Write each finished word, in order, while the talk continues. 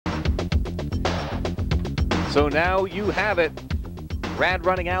So now you have it. Rad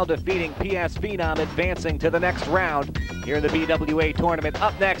Running Al defeating PS Phenom, advancing to the next round here in the BWA tournament.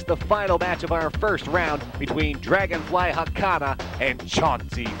 Up next, the final match of our first round between Dragonfly Hakada and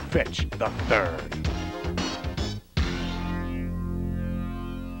Chauncy Fitch III.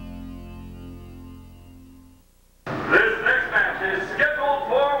 This next match is scheduled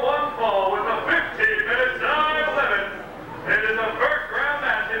for one fall with a 15-minute time limit. It is a first-round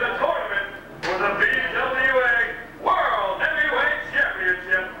match in the tournament for the BWA World Heavyweight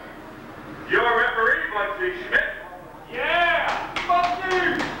Championship. Your referee, Bugsy Schmidt. Yeah,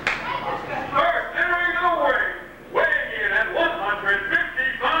 Bugsy! First entering the ring, weighing in at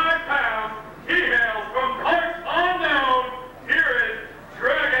 155 pounds, he hails from parts unknown. Here is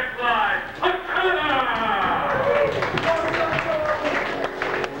Dragonfly Hakada!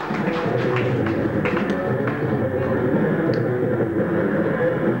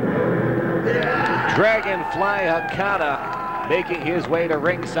 Dragonfly Hakada making his way to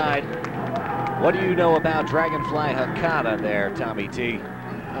ringside. What do you know about Dragonfly Hakada there, Tommy T?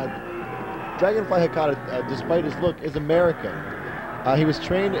 Dragonfly Hakada, despite his look, is American. He was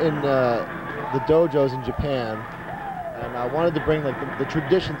trained in the dojos in Japan, and I wanted to bring like the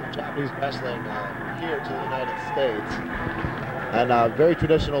traditions of Japanese wrestling here to the United States. And a very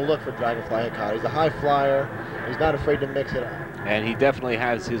traditional look for Dragonfly Hakada. He's a high flyer. He's not afraid to mix it up. And he definitely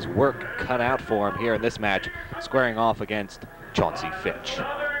has his work cut out for him here in this match, squaring off against Chauncy Fitch.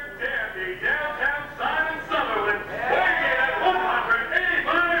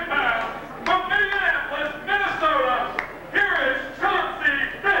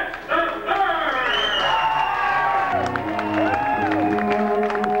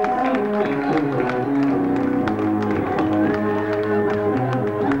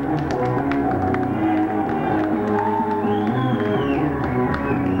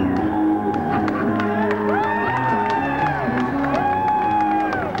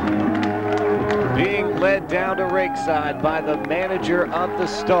 Led down to ringside by the manager of the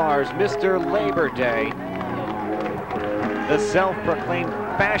Stars, Mr. Labor Day, the self-proclaimed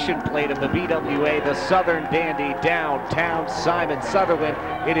fashion plate of the BWA, the Southern Dandy, downtown Simon Sutherland.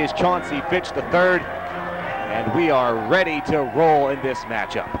 It is Chauncy Fitch III, and we are ready to roll in this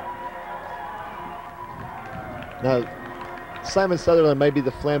matchup. Now, Simon Sutherland may be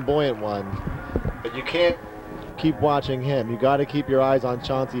the flamboyant one, but you can't keep watching him. You got to keep your eyes on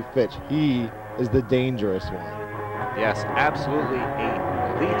Chauncy Fitch. He is the dangerous one. Yes, absolutely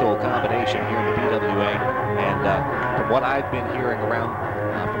a lethal combination here in the BWA. And from what I've been hearing around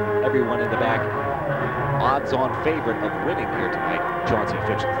from everyone in the back, odds-on favorite of winning here tonight, Chauncy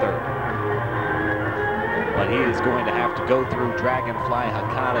Fitch III. But he is going to have to go through Dragonfly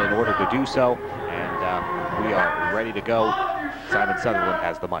Hakada in order to do so. And we are ready to go. Simon Sutherland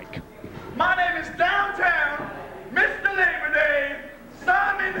has the mic. My name is Downtown Mr. Labor Day,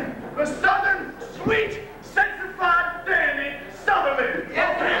 Simon the Southern Sweet Sexified Dandy Sutherland.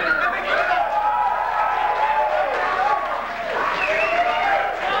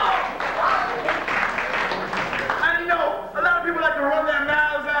 I know a lot of people like to run their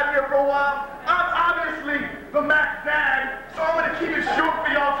mouths out here for a while. I'm obviously the Mac Dad, so I'm going to keep it short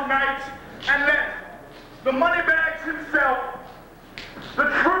for y'all tonight and let the Moneybags himself, the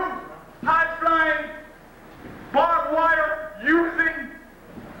true high-flying, barbed wire using,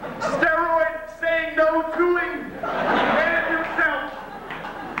 steroid saying no doing, man himself,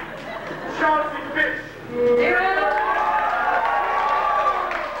 Chauncy Fitch. And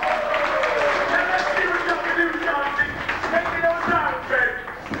let's see what you can do, Chauncy. Take me no time, baby.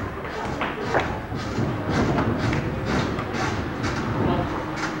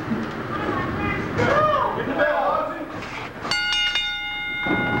 Get the bell, Chauncy.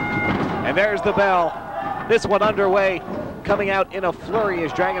 And there's the bell. This one underway, coming out in a flurry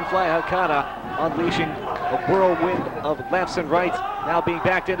is Dragonfly Hakada, unleashing a whirlwind of lefts and rights, now being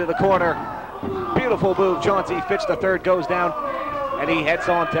backed into the corner. Beautiful move. Chauncy Fitch III goes down, and he heads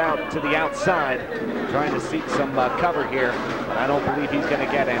on down to the outside, trying to seek some cover here, but I don't believe he's going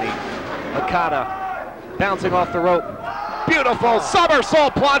to get any. Hakada bouncing off the rope. Beautiful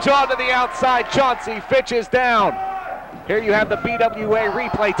somersault plunge onto the outside. Chauncy Fitch is down. Here you have the BWA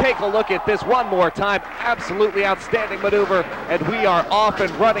replay. Take a look at this one more time. Absolutely outstanding maneuver, and we are off and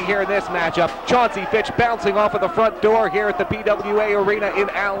running here in this matchup. Chauncy Fitch bouncing off of the front door here at the BWA Arena in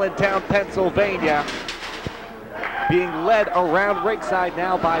Allentown, Pennsylvania. Being led around ringside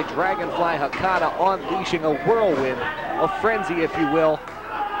now by Dragonfly Hakada, unleashing a whirlwind, a frenzy, if you will,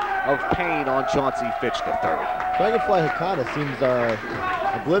 of pain on Chauncy Fitch III. Dragonfly Hakada seems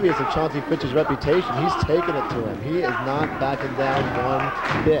oblivious of Chauncy Fitch's reputation. He's taken it to him. He is not backing down one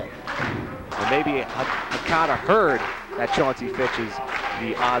bit. And maybe Hakada heard that Chauncy Fitch is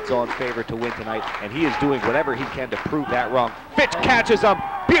the odds-on favorite to win tonight, and he is doing whatever he can to prove that wrong. Fitch catches him.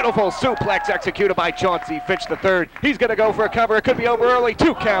 Beautiful suplex executed by Chauncy Fitch III. He's going to go for a cover. It could be over early.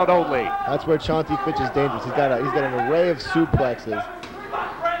 2 count only. That's where Chauncy Fitch is dangerous. He's got an array of suplexes.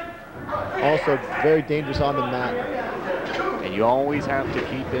 Also very dangerous on the mat. And you always have to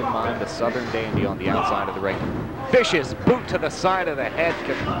keep in mind the Southern Dandy on the outside of the ring. Vicious boot to the side of the head.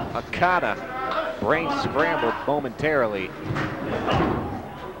 Hakada, brain scrambled momentarily.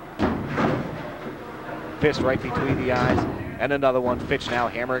 Fist right between the eyes. And another one. Fitch now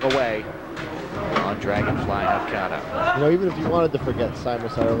hammering away on Dragonfly Hakada. You know, even if you wanted to forget Simon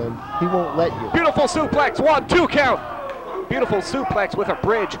Sutherland, he won't let you. Beautiful suplex. 1, 2 count. Beautiful suplex with a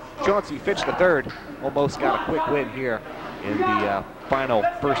bridge. Chauncy Fitch III almost got a quick win here in the final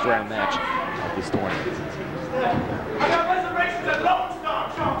first round match of this tournament.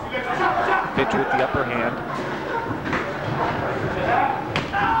 Fitch with the upper hand.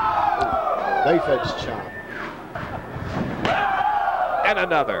 Knife edge chop. And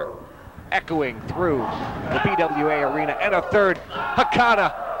another, echoing through the BWA arena, and a third.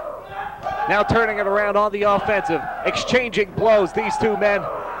 Hakada now turning it around on the offensive, exchanging blows, these two men.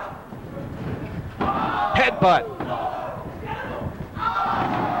 Headbutt.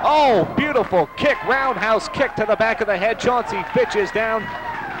 Oh, beautiful kick, roundhouse kick to the back of the head. Chauncy Fitch is down.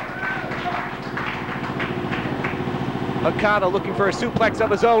 Hakada looking for a suplex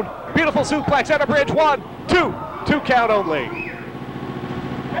of his own. Beautiful suplex and a bridge. 1, 2, 2 count only.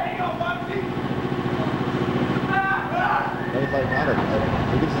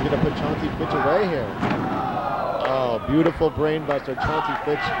 Maybe this is going to put Chauncy Fitch away here. Oh, beautiful brain buster. Chauncy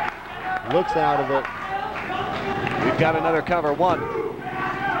Fitch looks out of it. We've got another cover. 1.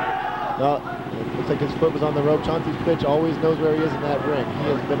 No, it looks like his foot was on the rope. Chauncy Fitch always knows where he is in that ring. He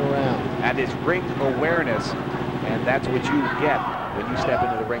has been around. And his ring awareness, and that's what you get when you step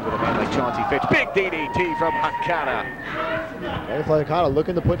into the ring with a man like Chauncy Fitch. Big DDT from Hakada. Dragonfly Hakada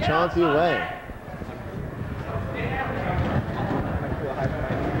looking to put Chauncy away.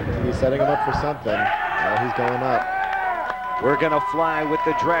 He's setting him up for something. He's going up. We're going to fly with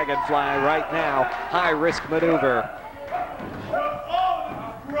the Dragonfly right now. High risk maneuver.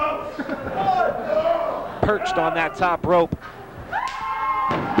 Perched on that top rope.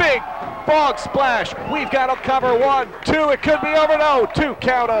 Big frog splash. We've got to cover. 1, 2. It could be over. No, 2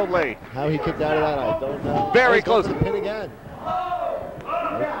 count only. How he kicked out of that, I don't know. Very close. To the pin again.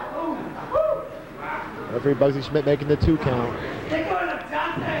 Referee Bugsy Schmidt making the 2 count.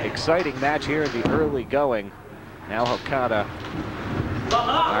 Exciting match here in the early going. Now Hakada,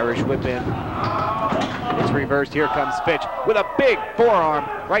 Irish whip in. It's reversed. Here comes Fitch with a big forearm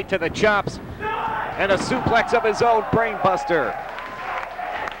right to the chops and a suplex of his own, brain buster.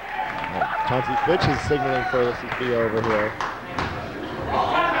 Chauncy Fitch is signaling for this to be over here.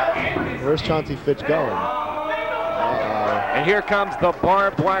 Where's Chauncy Fitch going? And here comes the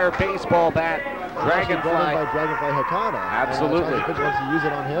barbed wire baseball bat. Dragonfly. By Dragonfly Hakada. Absolutely. Chauncy Fitch wants to use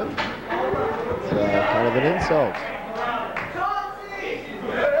it on him. It's kind of an insult.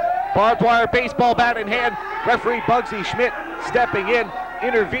 Barbed wire baseball bat in hand. Referee Bugsy Schmidt stepping in,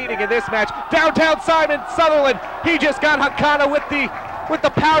 intervening in this match. Downtown Simon Sutherland. He just got Hakada with the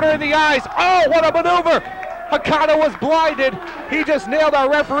powder in the eyes. Oh, what a maneuver! Hakada was blinded. He just nailed our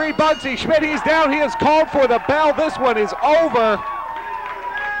referee Bugsy Schmidt. He's down. He has called for the bell. This one is over.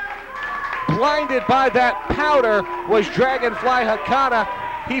 Blinded by that powder was Dragonfly Hakada.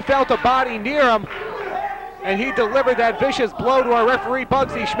 He felt a body near him, and he delivered that vicious blow to our referee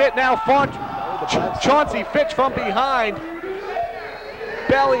Bugsy Schmidt. Now fought Chauncy Fitch from behind.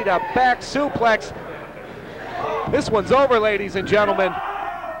 Belly to back suplex. This one's over, ladies and gentlemen.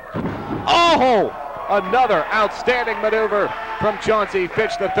 Oh, another outstanding maneuver from Chauncy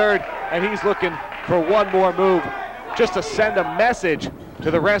Fitch III, and he's looking for one more move just to send a message to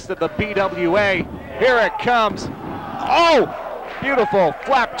the rest of the BWA. Here it comes. Oh, beautiful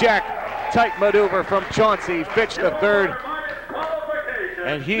flapjack type maneuver from Chauncy Fitch III.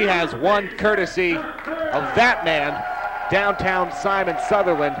 And he has won courtesy of that man, downtown Simon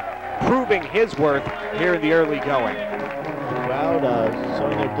Sutherland, proving his worth here in the early going. The crowd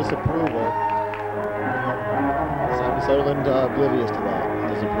showing their disapproval. Simon Sutherland oblivious to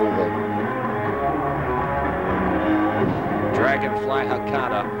that disapproval. Dragonfly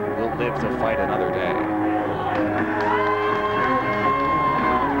Hakada will live to fight another day.